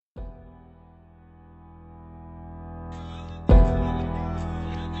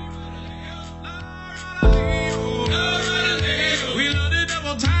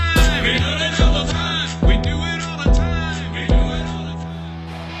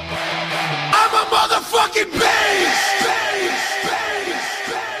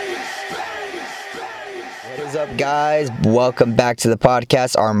up, guys? Welcome back to the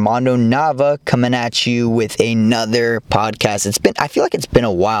podcast. Armando Nava coming at you with another podcast. I feel like it's been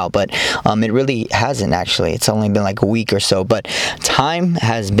a while, but it really hasn't actually. It's only been like a week or so, but time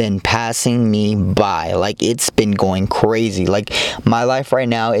has been passing me by. Like, it's been going crazy. Like, my life right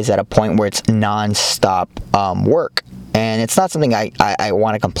now is at a point where it's non-stop work. And it's not something I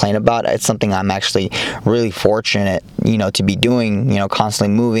want to complain about. It's something I'm actually really fortunate, to be doing,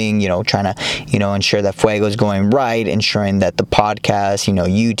 constantly moving, trying to, ensure that Fuego is going right, ensuring that the podcast,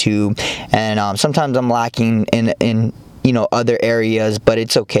 YouTube, and sometimes I'm lacking in other areas, but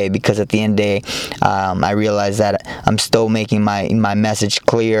it's okay because at the end of the day, I realize that I'm still making my message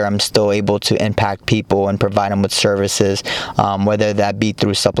clear. I'm still able to impact people and provide them with services, whether that be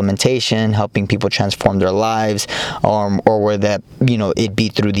through supplementation, helping people transform their lives, or whether that, it be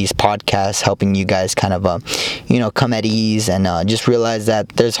through these podcasts, helping you guys kind of, come at ease and just realize that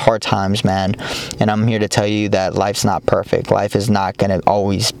there's hard times, man. And I'm here to tell you that life's not perfect. Life is not going to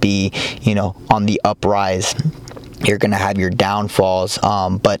always be, on the uprise. You're going to have your downfalls,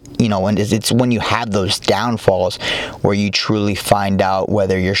 but it's when you have those downfalls where you truly find out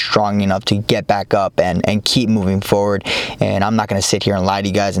whether you're strong enough to get back up and keep moving forward. And I'm not going to sit here and lie to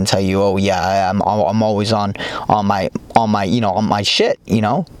you guys and tell you, oh yeah, I'm always on my shit,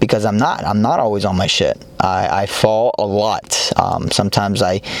 because I'm not always on my shit. I fall a lot. Sometimes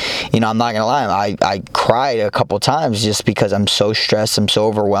I'm not gonna lie, I cried a couple times just because I'm so stressed, I'm so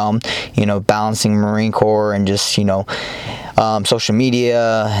overwhelmed, balancing Marine Corps and just, social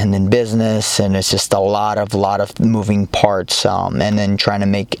media and then business, and it's just a lot of moving parts, and then trying to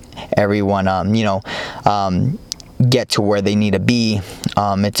make everyone, get to where they need to be.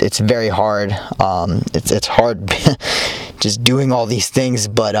 It's very hard. It's hard just doing all these things,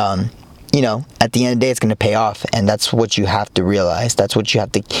 but at the end of the day, it's going to pay off, and that's what you have to realize. That's what you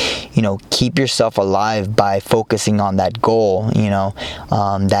have to, keep yourself alive by focusing on that goal,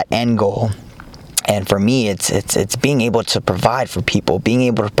 that end goal. And for me, it's being able to provide for people, being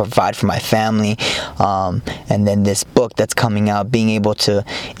able to provide for my family, and then this book that's coming out, being able to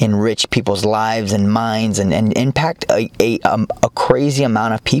enrich people's lives and minds and impact a crazy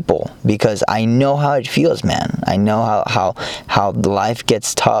amount of people, because I know how it feels, man. I know how life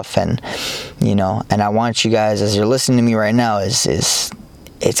gets tough, and and I want you guys, as you're listening to me right now, is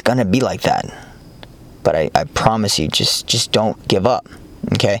it's gonna be like that. But I promise you, just don't give up.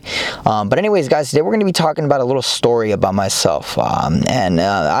 Okay, but anyways, guys, today we're going to be talking about a little story about myself, and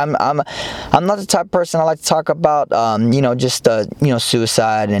I'm not the type of person I like to talk about, just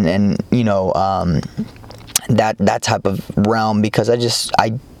suicide and that type of realm, because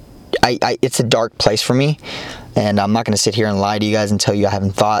I it's a dark place for me, and I'm not going to sit here and lie to you guys and tell you I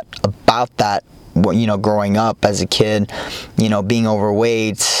haven't thought about that. Growing up as a kid, being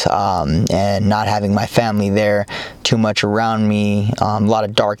overweight, and not having my family there too much around me, a lot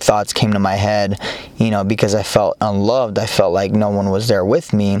of dark thoughts came to my head, because I felt unloved. I felt like no one was there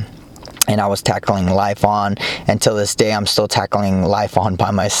with me, and I was tackling life on. Until this day, I'm still tackling life on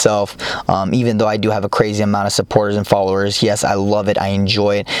by myself, even though I do have a crazy amount of supporters and followers. Yes, I love it, I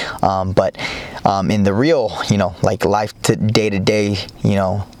enjoy it, but in the real, like life day to day,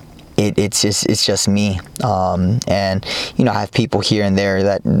 it's just me, and I have people here and there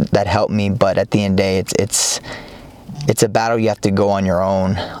that help me, but at the end of the day, it's a battle you have to go on your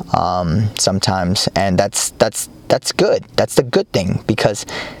own, sometimes, and that's good. That's the good thing, because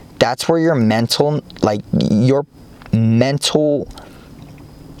that's where your mental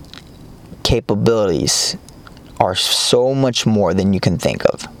capabilities are so much more than you can think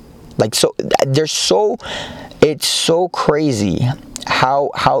of. It's so crazy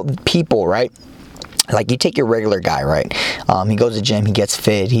how people, right? Like, you take your regular guy, right? He goes to the gym, he gets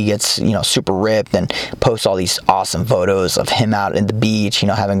fit, he gets, super ripped, and posts all these awesome photos of him out at the beach,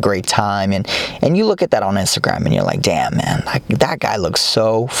 having a great time. And you look at that on Instagram and you're like, damn, man, that guy looks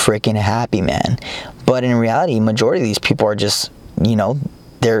so freaking happy, man. But in reality, majority of these people are just,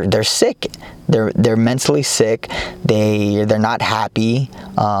 they're sick. They're mentally sick. They're not happy.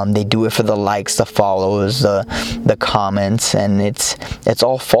 They do it for the likes, the follows, the comments, and it's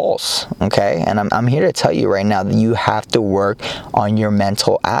all false. Okay, and I'm here to tell you right now that you have to work on your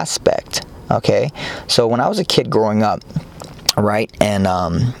mental aspect. Okay, so when I was a kid growing up, right, and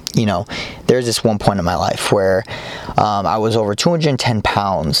there's this one point in my life where I was over 210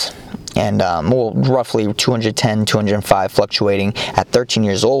 pounds. And roughly 210, 205, fluctuating at 13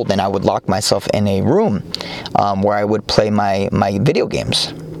 years old. And I would lock myself in a room where I would play my video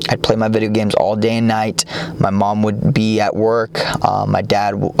games I'd play my video games all day and night. My mom would be at work. My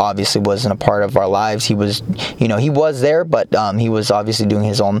dad obviously wasn't a part of our lives. He was, he was there, but he was obviously doing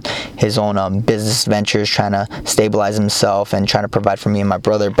his own business ventures, trying to stabilize himself and trying to provide for me and my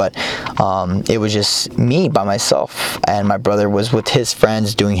brother. But it was just me by myself, and my brother was with his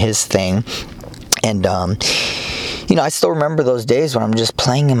friends doing his thing. And I still remember those days when I'm just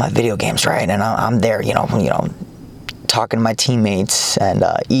playing in my video games, right? And I'm there, talking to my teammates and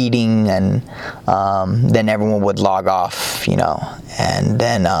eating, and then everyone would log off, and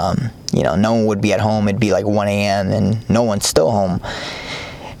then no one would be at home. It'd be like 1 a.m. and no one's still home.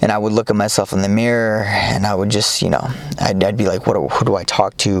 And I would look at myself in the mirror, and I would just, I'd be like, who do I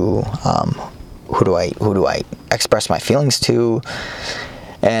talk to? Who do I express my feelings to?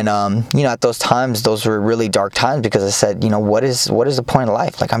 And at those times, those were really dark times, because I said, what is the point of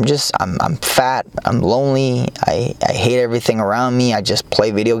life? Like, I'm fat, I'm lonely, I hate everything around me. I just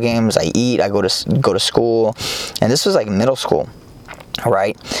play video games, I eat, I go to school. And this was like middle school,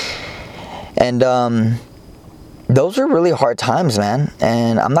 right? And those were really hard times, man.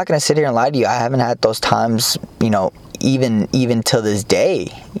 And I'm not gonna sit here and lie to you, I haven't had those times, even till this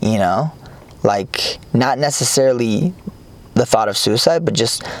day, like, not necessarily the thought of suicide, but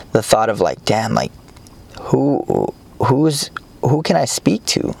just the thought of like, damn, like, who can I speak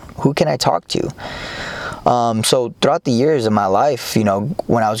to? Who can I talk to? So throughout the years of my life,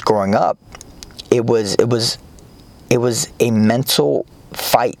 when I was growing up, it was a mental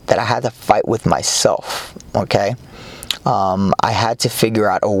fight that I had to fight with myself. Okay. I had to figure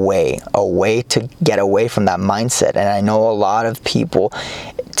out a way to get away from that mindset. And I know a lot of people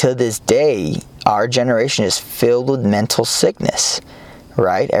to this day, our generation is filled with mental sickness,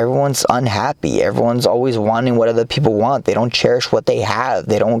 right? Everyone's unhappy. Everyone's always wanting what other people want. They don't cherish what they have.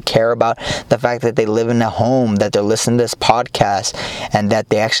 They don't care about the fact that they live in a home, that they're listening to this podcast, and that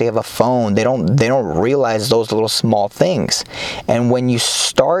they actually have a phone. They don't realize those little small things. And when you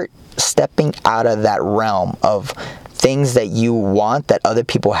start stepping out of that realm of things that you want that other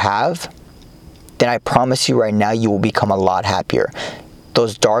people have, then I promise you right now, you will become a lot happier.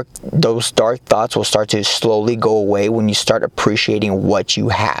 Those dark thoughts will start to slowly go away when you start appreciating what you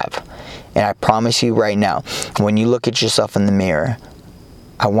have. And I promise you right now, when you look at yourself in the mirror,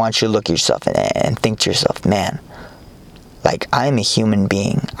 I want you to look at yourself and think to yourself, man, like, I am a human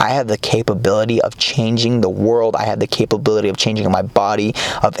being. I have the capability of changing the world. I have the capability of changing my body,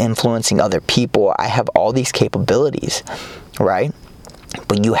 of influencing other people. I have all these capabilities, right?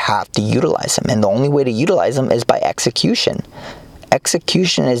 But you have to utilize them. And the only way to utilize them is by execution.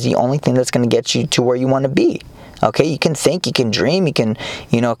 Execution is the only thing that's going to get you to where you want to be. Okay, you can think, you can dream, you can,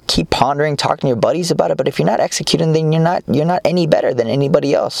 keep pondering, talking to your buddies about it. But if you're not executing, then you're not any better than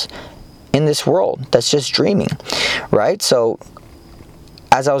anybody else in this world that's just dreaming, right? So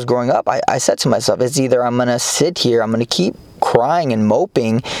as I was growing up, I said to myself, it's either I'm going to sit here, I'm going to keep crying and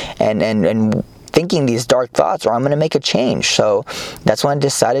moping and thinking these dark thoughts, or I'm going to make a change. So that's when I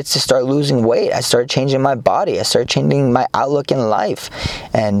decided to start losing weight. I started changing my body. I started changing my outlook in life.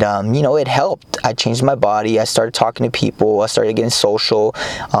 And, it helped. I changed my body. I started talking to people. I started getting social.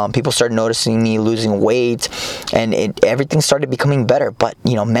 People started noticing me losing weight, and everything started becoming better. But,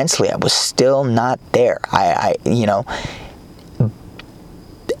 mentally, I was still not there.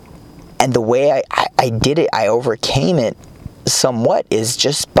 And the way I did it, I overcame it somewhat, is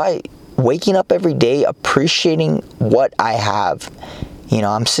just by waking up every day, appreciating what I have.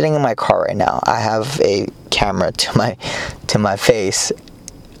 I'm sitting in my car right now. I have a camera to my face,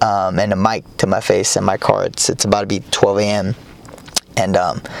 and a mic to my face in my car. It's about to be 12 a.m. And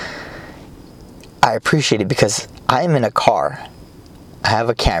I appreciate it because I'm in a car. I have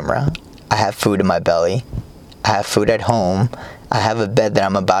a camera. I have food in my belly. I have food at home. I have a bed that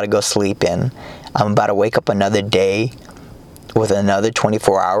I'm about to go sleep in. I'm about to wake up another day with another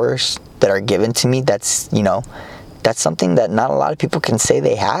 24 hours that are given to me. That's something that not a lot of people can say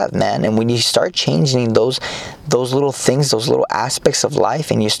they have, man. And when you start changing those little things, those little aspects of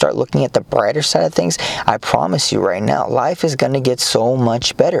life, and you start looking at the brighter side of things, I promise you right now, life is going to get so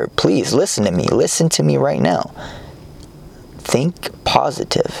much better. Please listen to me. Listen to me right now. Think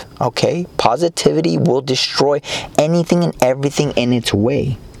positive, okay? Positivity will destroy anything and everything in its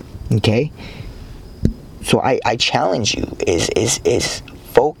way, okay? So I challenge you is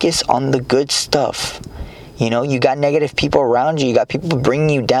focus on the good stuff. You got negative people around you. You got people bringing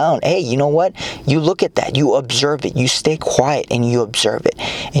you down. Hey, you know what? You look at that. You observe it. You stay quiet and you observe it.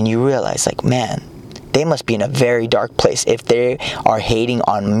 And you realize, like, man, they must be in a very dark place if they are hating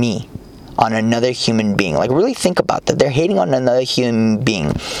on me, on another human being. Like, really think about that. They're hating on another human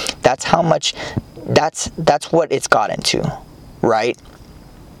being. That's how much, that's what it's gotten to, right?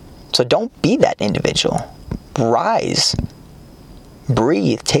 So don't be that individual. Rise.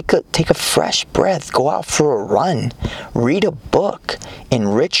 Breathe. Take a fresh breath. Go out for a run. Read a book.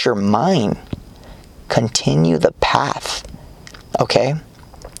 Enrich your mind. Continue the path. Okay?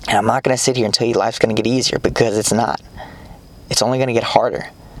 And I'm not going to sit here and tell you life's going to get easier, because it's not. It's only going to get harder.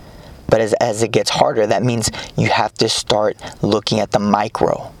 But as it gets harder, that means you have to start looking at the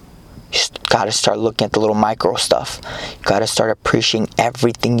micro. You got to start looking at the little micro stuff. You got to start appreciating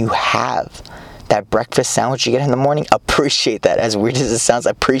everything you have. That breakfast sandwich you get in the morning, appreciate that. As weird as it sounds,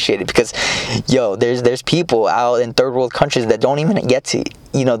 appreciate it, because there's people out in third world countries that don't even get to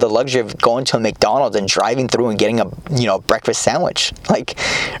the luxury of going to a McDonald's and driving through and getting a breakfast sandwich. Like,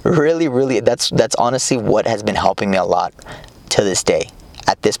 really, that's honestly what has been helping me a lot to this day.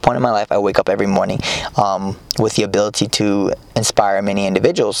 At this point in my life, I wake up every morning with the ability to inspire many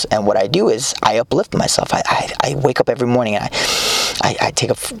individuals. And what I do is I uplift myself. I wake up every morning and I take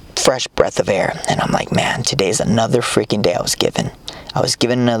a fresh breath of air. And I'm like, man, today's another freaking day I was given. I was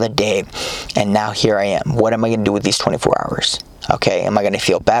given another day. And now here I am. What am I going to do with these 24 hours? Okay, am I going to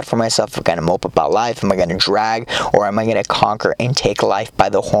feel bad for myself? Am I going to mope about life? Am I going to drag? Or am I going to conquer and take life by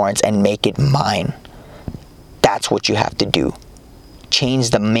the horns and make it mine? That's what you have to do. Change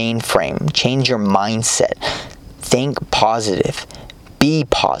the mainframe. Change your mindset. Think positive. Be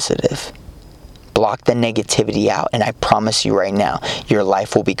positive. Block the negativity out. And I promise you right now, your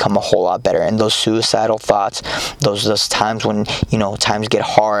life will become a whole lot better. And those suicidal thoughts, those times when, times get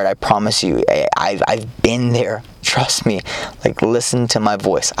hard, I promise you, I've been there. Trust me. Like, listen to my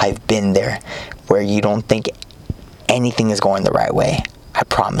voice. I've been there, where you don't think anything is going the right way. I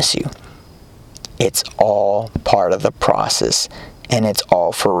promise you. It's all part of the process. And it's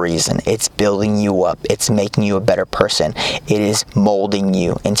all for a reason. It's building you up. It's making you a better person. It is molding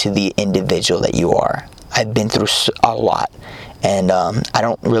you into the individual that you are. I've been through a lot. And I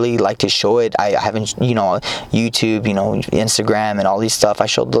don't really like to show it. I haven't, YouTube, Instagram and all these stuff. I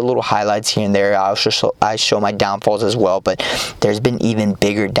show the little highlights here and there. I show my downfalls as well. But there's been even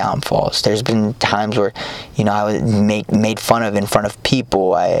bigger downfalls. There's been times where, I was made fun of in front of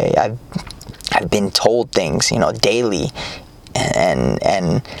people. I've been told things, daily. And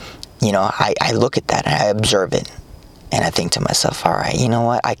I look at that and I observe it, and I think to myself, all right, you know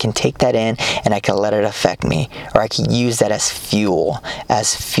what, I can take that in and I can let it affect me, or I can use that as fuel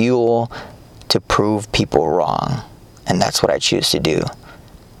to prove people wrong. And that's what I choose to do.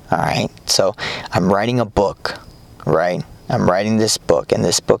 All right, so I'm writing a book, right? I'm writing this book, and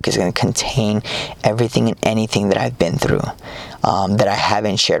this book is going to contain everything and anything that I've been through, that I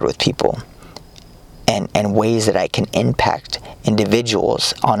haven't shared with people. And ways that I can impact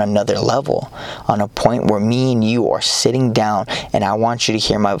individuals on another level, on a point where me and you are sitting down, and I want you to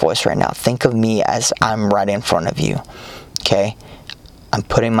hear my voice right now. Think of me as I'm right in front of you, okay? I'm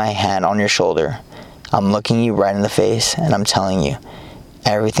putting my hand on your shoulder. I'm looking you right in the face, and I'm telling you,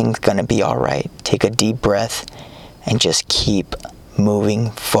 everything's going to be all right. Take a deep breath and just keep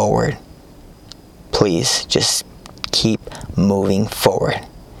moving forward. Please, just keep moving forward.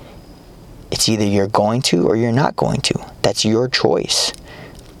 It's either you're going to or you're not going to. That's your choice.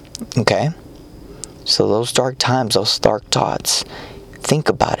 Okay? So those dark times, those dark thoughts, think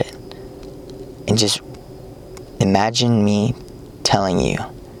about it. And just imagine me telling you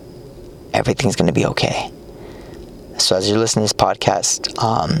everything's going to be okay. So as you're listening to this podcast,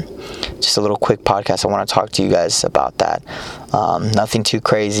 just a little quick podcast, I want to talk to you guys about that. Nothing too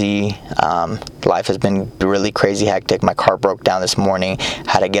crazy. Life has been really crazy hectic. My car broke down this morning.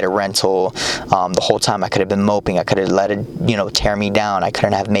 Had to get a rental. The whole time I could have been moping. I could have let it, tear me down. I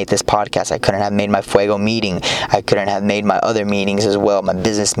couldn't have made this podcast. I couldn't have made my Fuego meeting. I couldn't have made my other meetings as well, my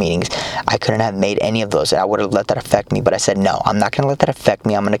business meetings. I couldn't have made any of those. And I would have let that affect me. But I said, no, I'm not going to let that affect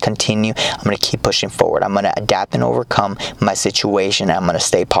me. I'm going to continue. I'm going to keep pushing forward. I'm going to adapt and overcome my situation. And I'm going to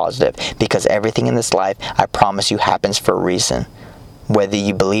stay positive. Because everything in this life, I promise you, happens for a reason. Whether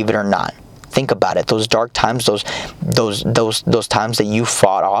you believe it or not. Think about it. Those dark times, those times that you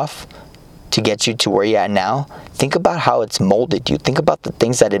fought off to get you to where you're at now. Think about how it's molded you. Think about the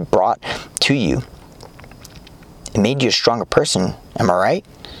things that it brought to you. It made you a stronger person. Am I right?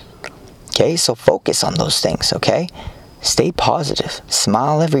 Okay, so focus on those things, okay? Stay positive.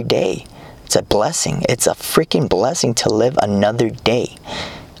 Smile every day. It's a blessing. It's a freaking blessing to live another day.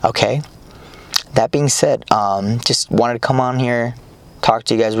 Okay? That being said, just wanted to come on here, talk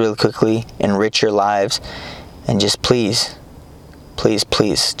to you guys really quickly, enrich your lives, and just please,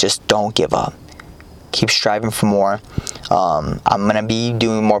 just don't give up. Keep striving for more. I'm going to be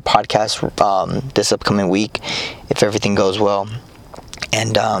doing more podcasts this upcoming week if everything goes well.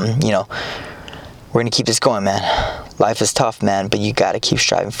 And, we're going to keep this going, man. life is tough, man, but you got to keep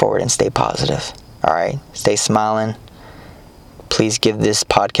striving forward and stay positive. All right? Stay smiling. Please give this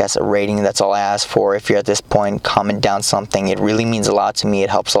podcast a rating. That's all I ask for. If you're at this point, comment down something. It really means a lot to me. It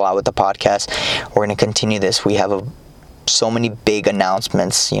helps a lot with the podcast. We're going to continue this. We have so many big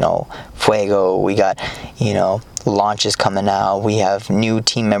announcements. Fuego. We got, launches coming out. We have new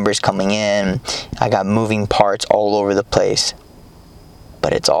team members coming in. I got moving parts all over the place.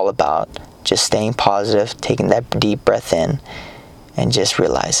 But it's all about just staying positive, taking that deep breath in, and just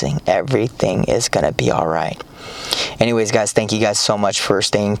realizing everything is going to be all right. Anyways, guys, thank you guys so much for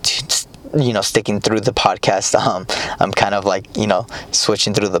sticking through the podcast. I'm kind of like,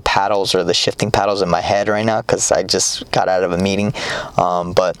 switching through the paddles or the shifting paddles in my head right now because I just got out of a meeting.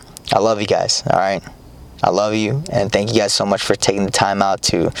 But I love you guys, all right? I love you, and thank you guys so much for taking the time out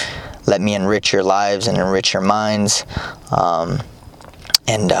to let me enrich your lives and enrich your minds.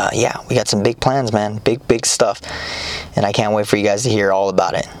 We got some big plans, man. Big stuff. And I can't wait for you guys to hear all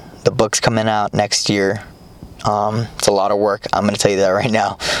about it. The book's coming out next year. It's a lot of work. I'm going to tell you that right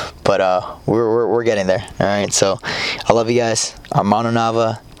now. But we're getting there. All right. So I love you guys. Armando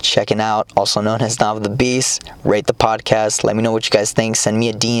Nava checking out, also known as Nava the Beast. Rate the podcast. Let me know what you guys think. Send me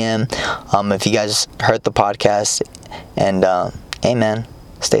a DM if you guys heard the podcast. And hey, man,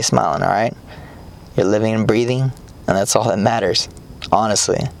 stay smiling. All right. You're living and breathing, and that's all that matters.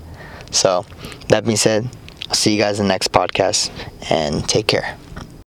 Honestly. So, that being said, I'll see you guys in the next podcast, and take care.